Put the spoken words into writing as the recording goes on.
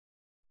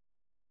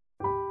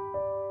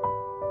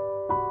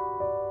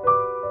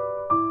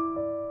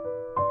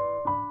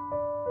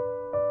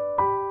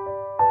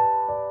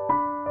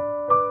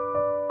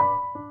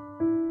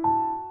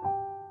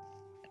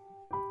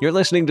You're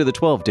listening to the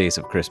 12 Days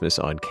of Christmas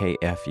on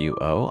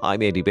KFUO.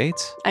 I'm Andy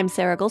Bates. I'm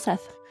Sarah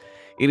Gulseth.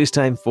 It is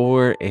time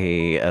for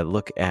a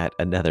look at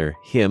another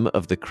hymn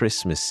of the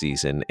Christmas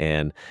season,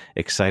 and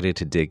excited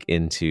to dig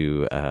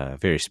into a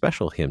very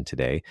special hymn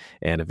today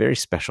and a very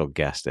special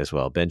guest as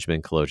well.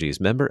 Benjamin Kolodziej is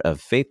member of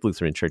Faith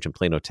Lutheran Church in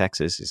Plano,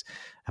 Texas. He's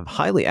a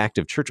highly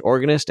active church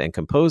organist and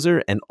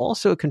composer, and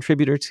also a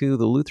contributor to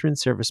the Lutheran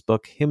Service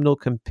Book, Hymnal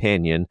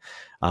Companion,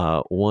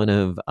 one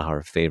of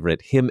our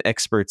favorite hymn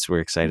experts. We're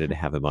excited to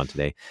have him on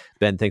today.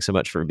 Ben, thanks so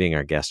much for being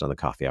our guest on the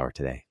Coffee Hour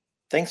today.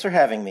 Thanks for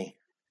having me.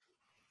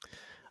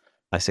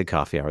 I said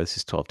coffee hour. This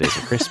is 12 Days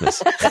of Christmas.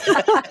 Thanks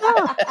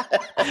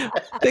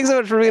so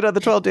much for being on the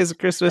 12 Days of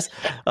Christmas.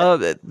 So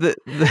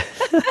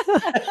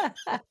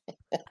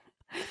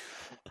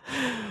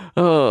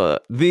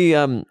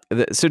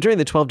during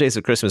the 12 Days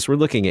of Christmas, we're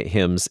looking at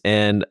hymns,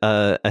 and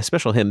a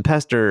special hymn.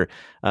 Pastor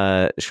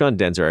Sean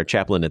Denzer, our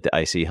chaplain at the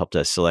IC, helped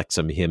us select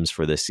some hymns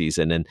for this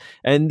season.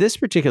 And this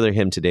particular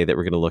hymn today that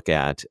we're going to look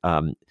at,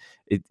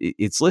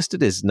 it's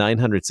listed as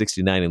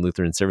 969 in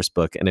Lutheran Service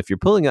Book. And if you're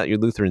pulling out your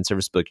Lutheran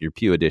Service Book, your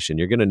Pew edition,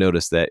 you're going to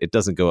notice that it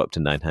doesn't go up to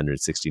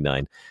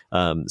 969.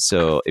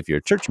 So if you're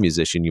a church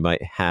musician, you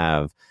might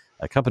have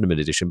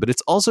accompaniment edition, but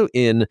it's also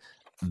in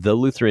the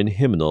Lutheran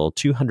Hymnal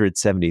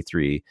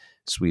 273,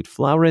 Sweet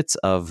Flowerets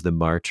of the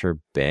Martyr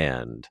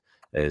Band,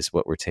 is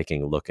what we're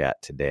taking a look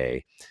at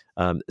today.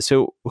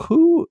 So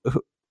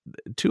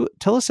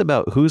tell us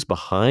about who's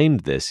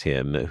behind this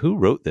hymn. Who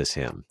wrote this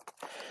hymn?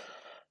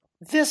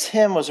 This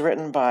hymn was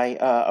written by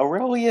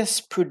Aurelius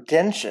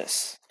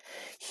Prudentius.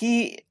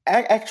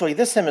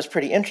 This hymn is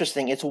pretty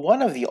interesting. It's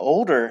one of the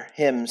older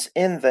hymns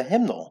in the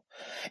hymnal.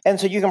 And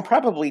so you can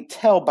probably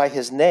tell by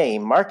his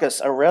name,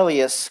 Marcus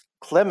Aurelius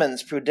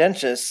Clemens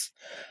Prudentius,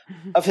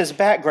 of his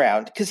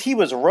background, because he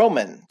was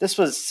Roman.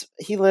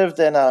 He lived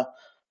in the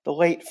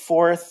late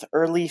 4th,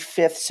 early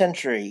 5th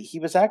century. He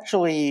was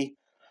actually,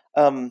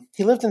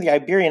 he lived in the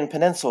Iberian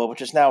Peninsula,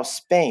 which is now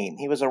Spain.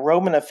 He was a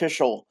Roman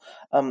official,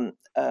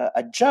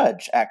 a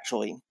judge,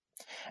 actually.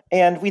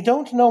 And we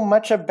don't know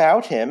much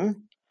about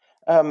him,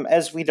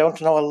 as we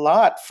don't know a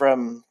lot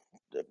from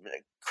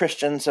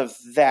Christians of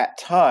that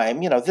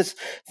time.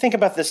 Think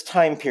about this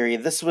time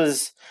period. This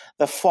was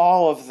the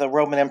fall of the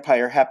Roman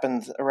Empire,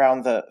 happened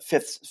around the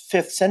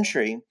 5th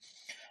century.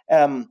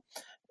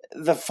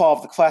 The fall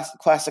of the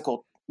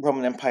classical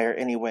Roman Empire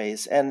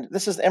anyways. And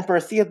this is Emperor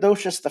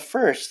Theodosius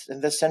I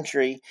in this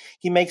century.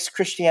 He makes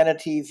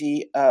Christianity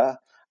the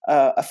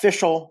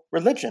official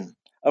religion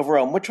of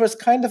Rome, which was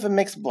kind of a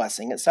mixed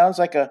blessing. It sounds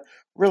like a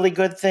really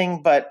good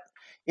thing, but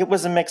it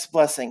was a mixed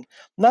blessing.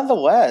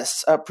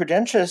 Nonetheless,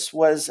 Prudentius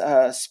was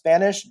a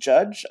Spanish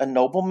judge, a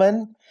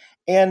nobleman,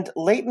 and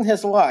late in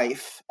his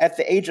life, at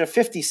the age of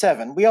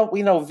 57,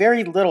 we know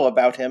very little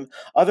about him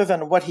other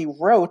than what he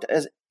wrote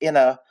as in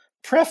a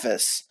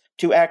preface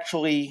to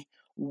actually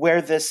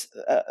where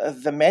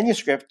the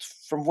manuscript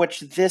from which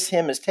this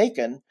hymn is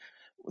taken.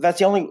 That's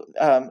the only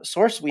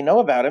source we know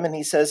about him. And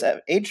he says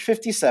at age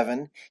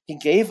 57, he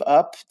gave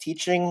up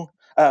teaching,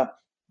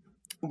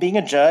 being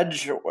a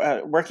judge,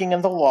 working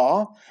in the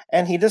law,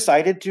 and he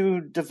decided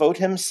to devote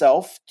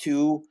himself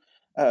to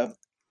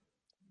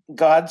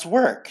God's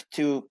work,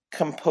 to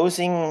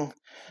composing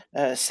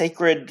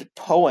sacred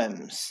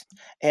poems.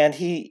 And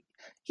he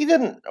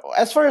didn't,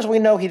 as far as we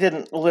know, he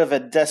didn't live a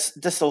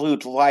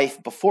dissolute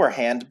life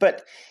beforehand,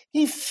 but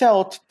he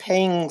felt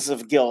pangs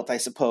of guilt, I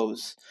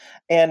suppose.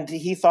 And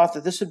he thought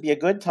that this would be a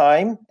good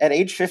time at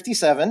age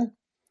 57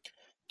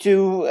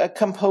 to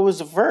compose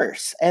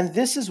verse. And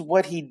this is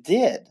what he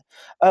did.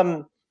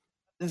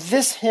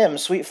 This hymn,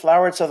 Sweet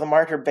Flowerets of the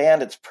Martyr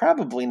Band, it's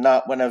probably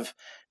not one of,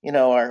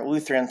 our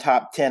Lutheran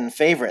top 10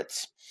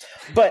 favorites.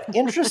 But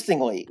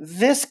interestingly,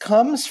 this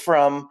comes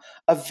from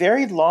a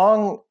very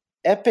long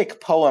epic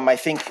poem, I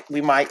think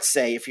we might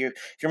say, if you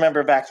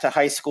remember back to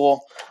high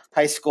school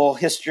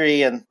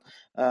history and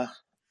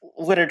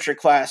literature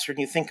class, when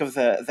you think of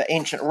the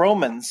ancient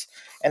Romans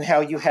and how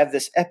you had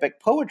this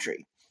epic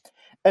poetry.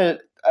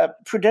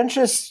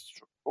 Prudentius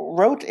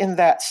wrote in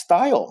that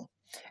style.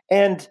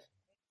 And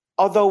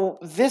although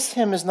this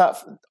hymn is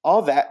not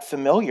all that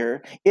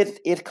familiar,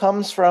 it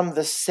comes from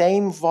the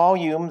same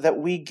volume that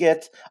we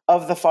get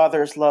of The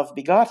Father's Love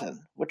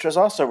Begotten, which was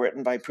also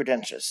written by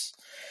Prudentius.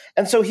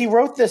 And so he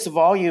wrote this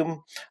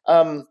volume.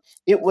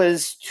 It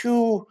was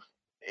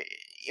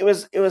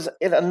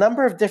in a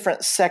number of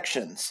different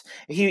sections.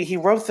 He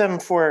wrote them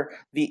for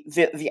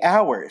the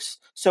hours.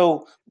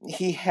 So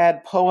he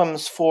had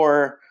poems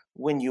for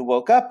when you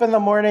woke up in the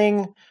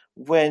morning,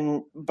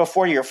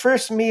 before your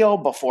first meal,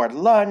 before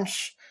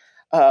lunch,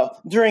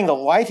 during the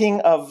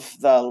lighting of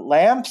the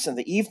lamps in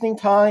the evening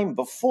time,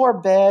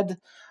 before bed.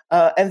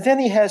 And then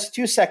he has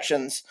two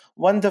sections,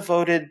 one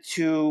devoted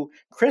to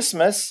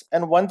Christmas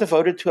and one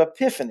devoted to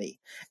Epiphany.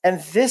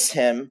 And this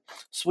hymn,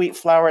 Sweet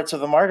Flowerets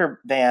of the Martyr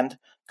Band,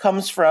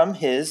 comes from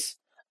his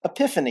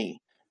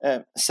Epiphany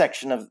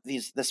section of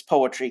this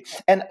poetry.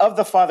 And Of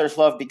the Father's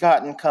Love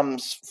Begotten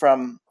comes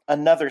from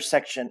another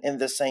section in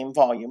the same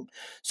volume.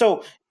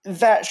 So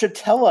that should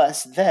tell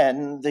us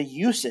then the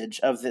usage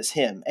of this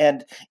hymn.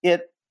 And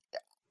it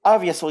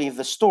obviously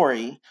the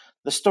story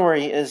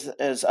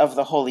is of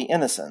the Holy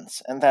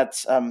Innocents, and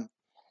that's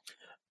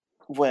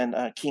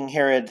when King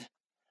Herod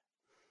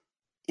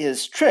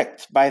is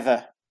tricked by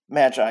the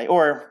Magi,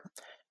 or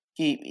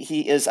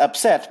he is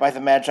upset by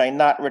the Magi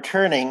not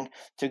returning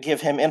to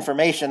give him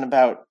information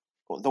about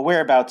the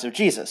whereabouts of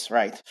Jesus,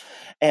 right?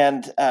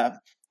 And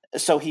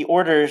so he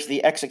orders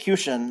the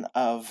execution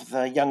of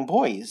the young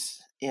boys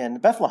in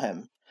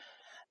Bethlehem.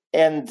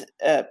 And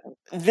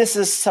this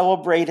is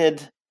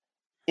celebrated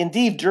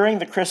indeed during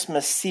the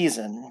Christmas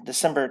season,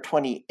 December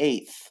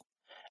 28th.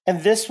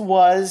 And this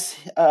was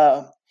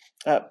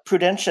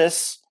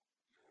Prudentius,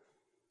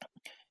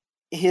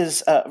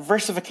 his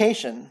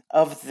versification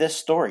of this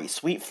story,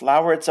 Sweet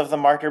Flowerets of the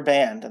Martyr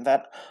Band. And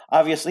that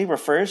obviously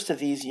refers to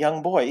these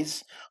young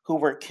boys who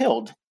were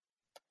killed.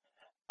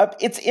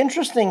 It's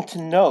interesting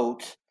to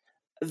note,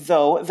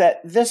 though, that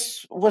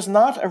this was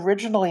not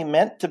originally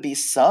meant to be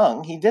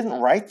sung. He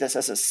didn't write this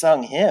as a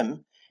sung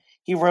hymn.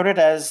 He wrote it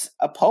as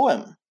a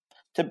poem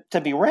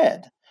to be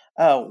read.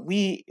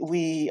 We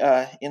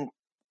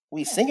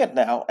sing it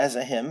now as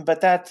a hymn,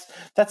 but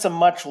that's a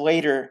much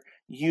later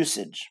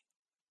usage.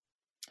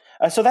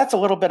 So that's a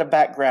little bit of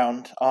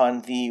background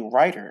on the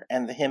writer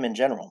and the hymn in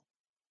general.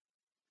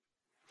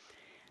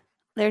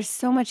 There's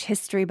so much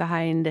history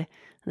behind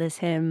this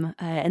hymn,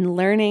 and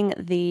learning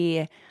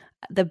the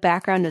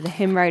background of the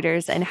hymn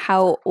writers and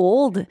how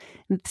old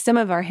some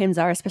of our hymns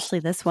are, especially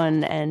this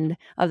one and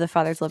Of the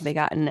Father's Love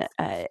Begotten.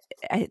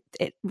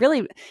 It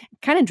really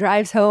kind of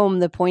drives home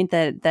the point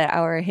that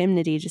our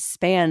hymnody just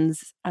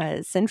spans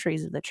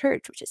centuries of the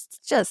church, which is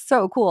just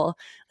so cool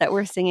that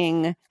we're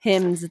singing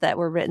hymns that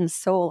were written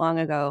so long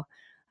ago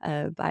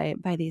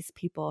by these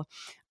people.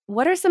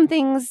 What are some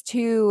things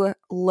to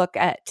look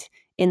at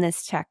in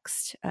this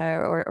text,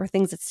 or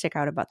things that stick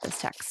out about this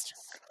text?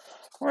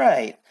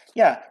 Right.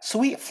 Yeah.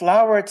 Sweet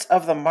flowerets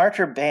of the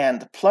martyr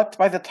band, plucked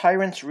by the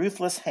tyrant's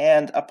ruthless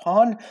hand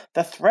upon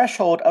the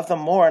threshold of the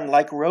morn,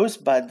 like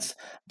rosebuds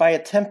by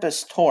a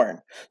tempest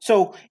torn.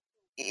 So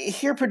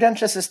here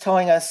Prudentius is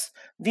telling us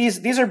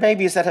these are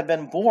babies that have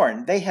been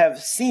born. They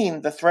have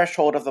seen the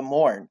threshold of the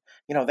morn.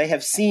 They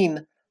have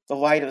seen the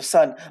light of the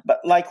sun, but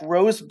like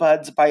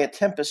rosebuds by a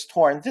tempest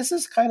torn. This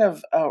is kind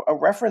of a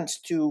reference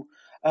to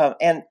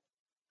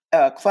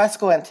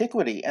classical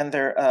antiquity and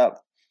their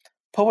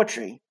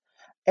poetry.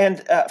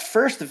 And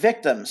first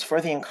victims for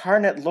the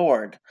incarnate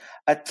Lord,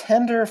 a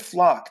tender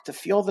flock to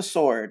feel the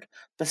sword,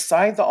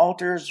 beside the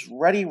altar's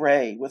ruddy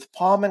ray, with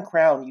palm and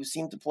crown you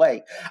seem to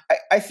play.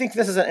 I think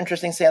this is an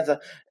interesting stanza.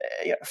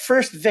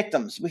 First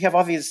victims, we have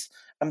all these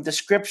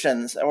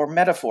descriptions or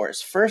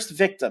metaphors. First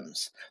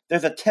victims, they're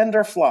the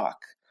tender flock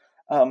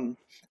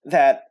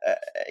that,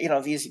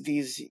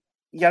 these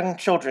young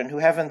children who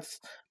haven't,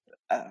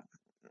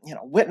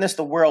 witnessed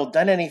the world,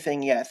 done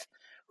anything yet,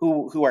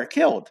 who are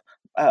killed.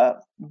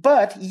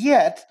 But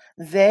yet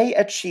they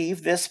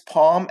achieve this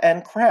palm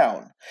and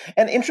crown.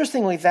 And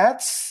interestingly,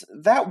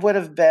 that would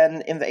have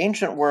been in the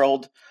ancient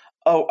world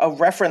a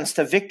reference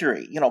to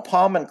victory.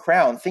 Palm and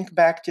crown. Think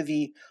back to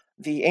the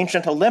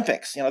ancient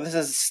Olympics. This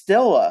is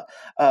still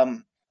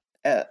an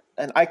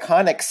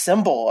iconic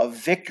symbol of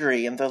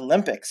victory in the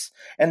Olympics.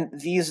 And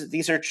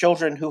these are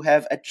children who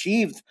have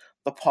achieved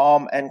the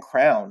palm and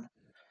crown.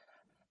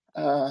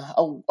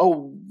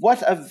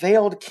 What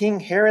availed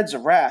King Herod's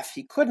wrath?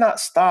 He could not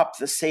stop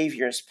the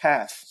Savior's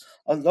path.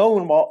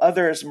 Alone while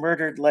others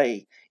murdered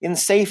lay, in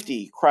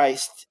safety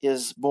Christ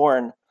is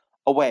borne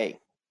away.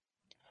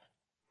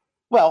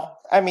 Well,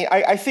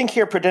 I think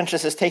here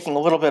Prudentius is taking a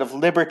little bit of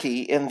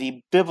liberty in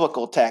the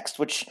biblical text,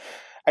 which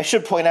I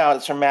should point out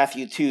is from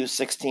Matthew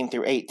 2:16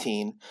 through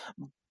 18.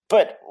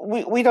 But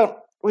we don't.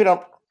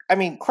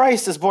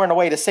 Christ is borne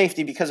away to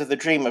safety because of the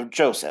dream of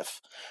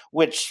Joseph,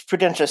 which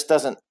Prudentius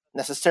doesn't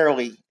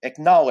necessarily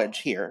acknowledge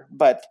here,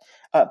 but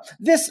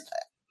this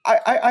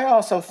I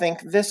also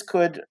think this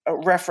could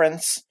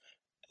reference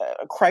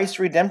Christ's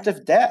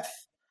redemptive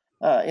death.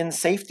 In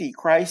safety,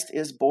 Christ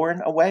is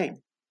borne away.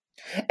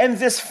 And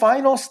this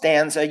final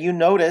stanza, you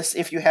notice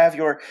if you have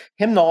your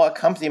hymnal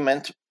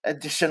accompaniment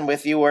edition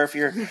with you, or if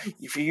you're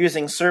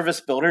using Service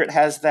Builder, it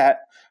has that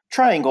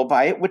triangle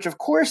by it, which of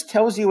course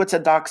tells you it's a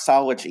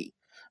doxology.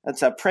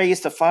 It's a praise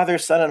to Father,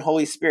 Son, and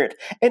Holy Spirit.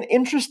 And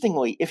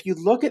interestingly, if you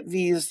look at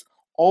these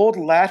old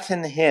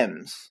Latin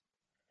hymns,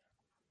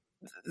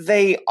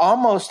 they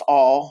almost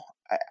all,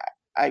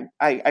 I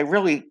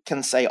really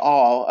can say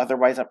all,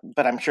 otherwise,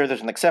 but I'm sure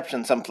there's an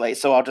exception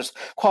someplace, so I'll just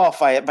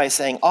qualify it by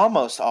saying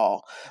almost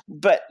all.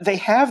 But they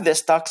have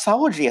this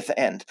doxology at the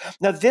end.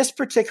 Now, this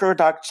particular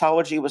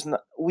doxology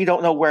we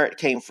don't know where it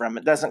came from.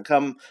 It doesn't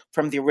come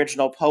from the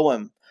original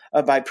poem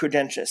by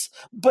Prudentius.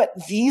 But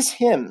these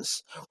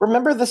hymns,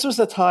 remember, this was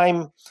the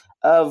time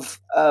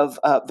of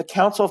the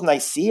Council of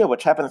Nicaea,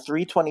 which happened in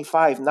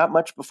 325, not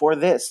much before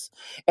this.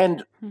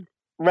 And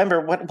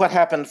remember what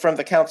happened from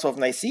the Council of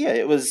Nicaea.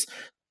 It was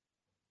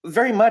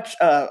very much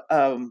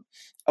a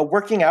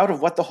working out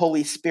of what the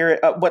Holy Spirit,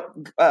 what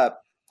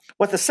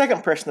the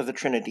second person of the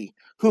Trinity,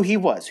 who he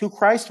was, who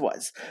Christ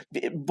was,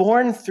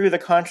 born through the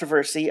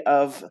controversy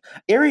of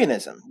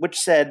Arianism, which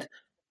said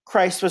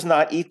Christ was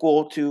not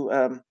equal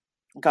to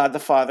God the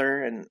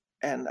Father and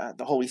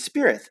the Holy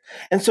Spirit.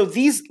 And so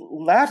these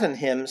Latin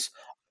hymns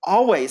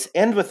always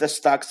end with this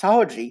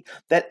doxology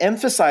that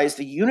emphasize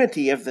the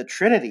unity of the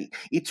Trinity.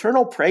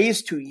 Eternal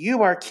praise to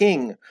you, our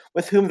King,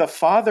 with whom the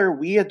Father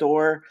we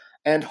adore,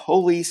 and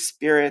Holy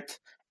Spirit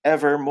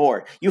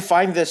evermore. You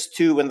find this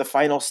too in the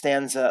final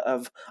stanza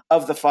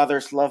of the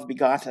Father's love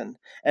begotten.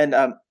 And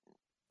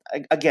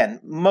again,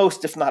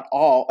 most, if not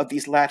all, of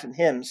these Latin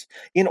hymns,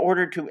 in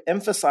order to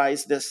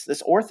emphasize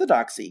this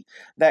orthodoxy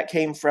that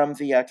came from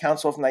the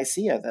Council of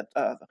Nicaea,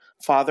 that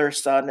Father,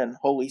 Son, and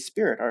Holy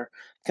Spirit are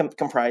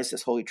comprise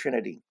this Holy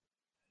Trinity.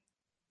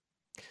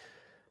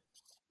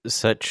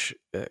 Such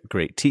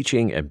great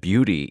teaching and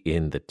beauty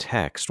in the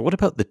text. What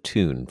about the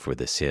tune for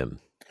this hymn?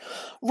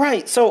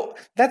 Right. So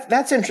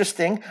that's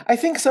interesting. I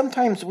think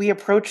sometimes we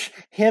approach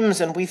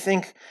hymns and we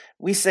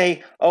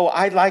say, oh,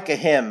 I like a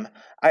hymn.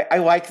 I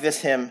like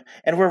this hymn.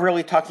 And we're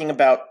really talking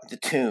about the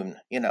tune.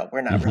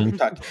 We're not really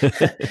talking.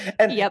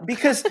 And Yep.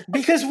 because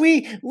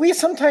we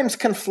sometimes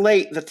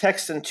conflate the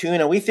text and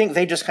tune, and we think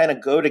they just kind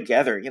of go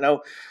together.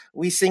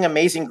 We sing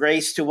Amazing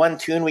Grace to one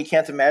tune. We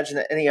can't imagine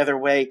it any other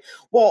way.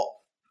 Well,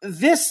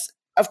 this,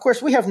 of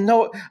course, we have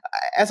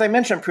as I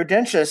mentioned,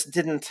 Prudentius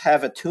didn't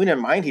have a tune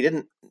in mind. He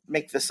didn't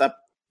make this up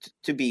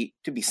to be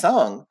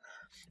sung.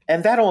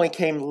 And that only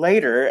came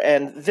later.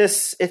 And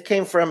this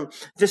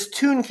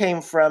tune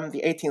came from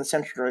the 18th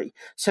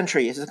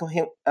century. It's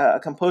a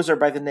composer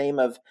by the name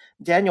of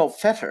Daniel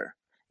Vetter,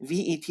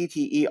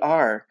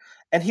 Vetter.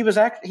 And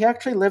he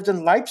actually lived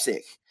in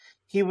Leipzig.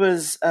 He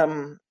was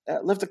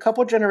lived a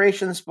couple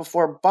generations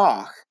before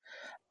Bach.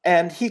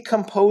 And he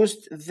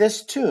composed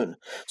this tune.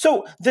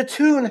 So the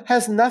tune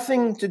has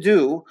nothing to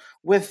do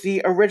with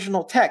the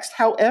original text.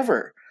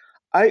 However,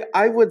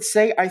 I would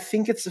say I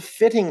think it's a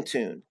fitting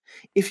tune.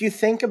 If you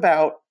think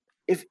about,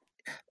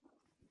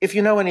 if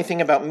you know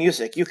anything about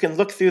music, you can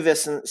look through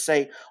this and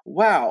say,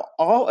 wow,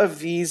 all of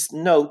these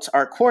notes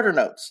are quarter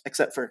notes,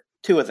 except for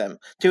two of them,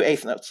 2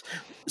 eighth notes.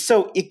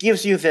 So it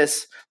gives you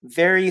this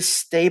very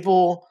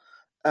stable,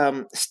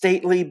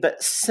 stately,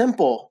 but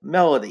simple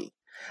melody.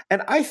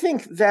 And I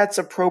think that's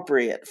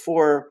appropriate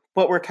for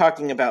what we're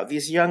talking about.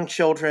 These young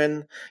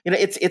children,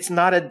 it's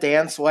not a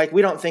dance like,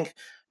 we don't think,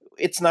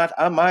 it's not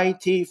a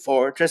mighty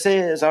fortress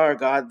is our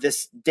God,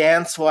 this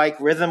dance-like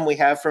rhythm we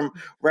have from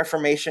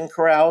Reformation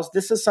chorales.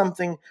 This is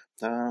something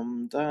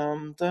dum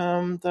dum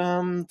dum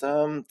dum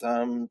dum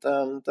dum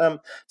dum dum,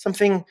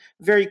 something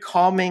very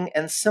calming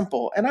and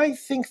simple. And I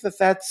think that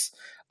that's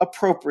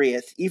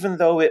appropriate, even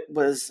though it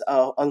was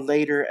a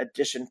later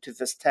addition to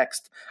this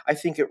text. I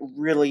think it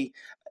really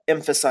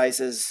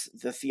emphasizes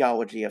the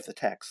theology of the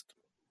text.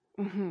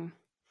 Mm-hmm.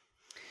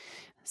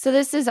 So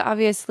this is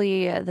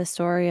obviously the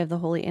story of the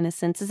Holy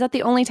Innocents. Is that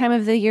the only time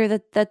of the year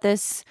that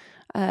this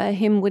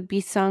hymn would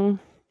be sung?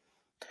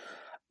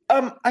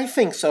 I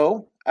think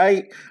so.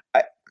 I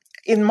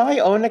in my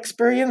own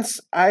experience,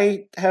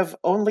 I have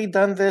only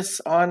done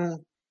this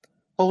on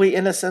Holy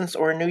Innocents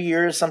or New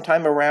Year's,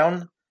 sometime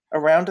around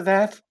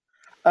that.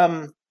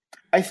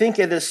 I think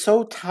it is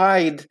so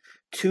tied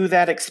to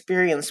that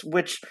experience,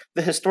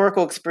 the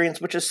historical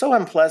experience, which is so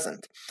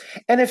unpleasant.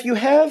 And if you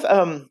have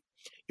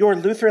your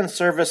Lutheran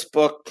Service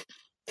Book,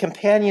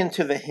 Companion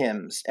to the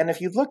Hymns, and if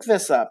you look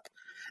this up,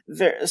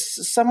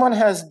 someone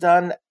has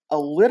done a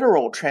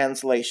literal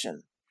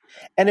translation.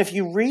 And if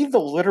you read the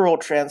literal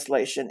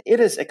translation, it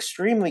is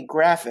extremely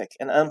graphic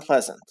and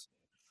unpleasant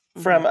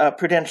from a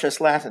Prudentius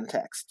Latin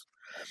text.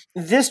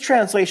 This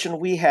translation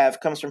we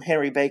have comes from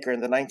Henry Baker in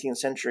the 19th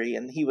century,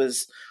 and he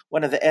was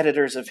one of the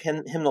editors of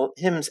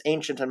Hymns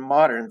Ancient and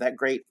Modern, that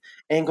great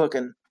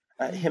Anglican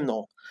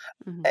hymnal.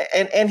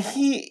 Mm-hmm. And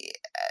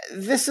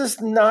this is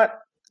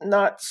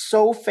not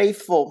so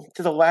faithful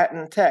to the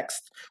Latin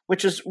text,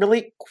 which is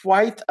really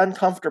quite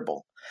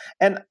uncomfortable.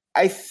 And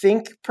I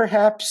think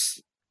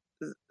perhaps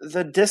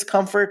the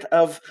discomfort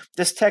of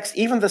this text,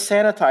 even the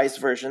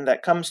sanitized version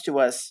that comes to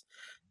us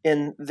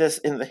in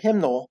the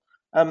hymnal,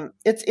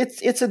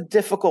 it's a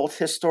difficult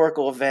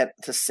historical event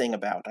to sing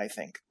about, I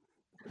think.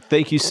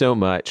 Thank you so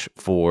much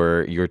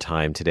for your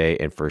time today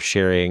and for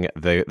sharing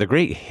the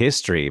great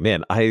history.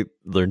 Man, I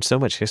learned so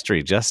much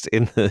history just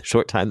in the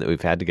short time that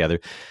we've had together.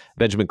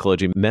 Benjamin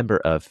Kolodziej, member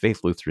of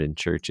Faith Lutheran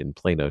Church in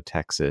Plano,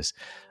 Texas,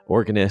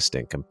 organist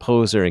and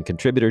composer and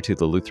contributor to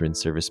the Lutheran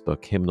Service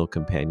Book, Hymnal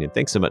Companion.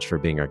 Thanks so much for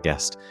being our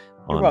guest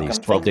on these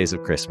 12 days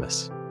of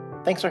Christmas.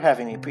 Thanks for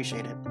having me.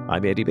 Appreciate it.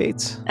 I'm Andy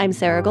Bates. I'm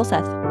Sarah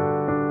Golseth.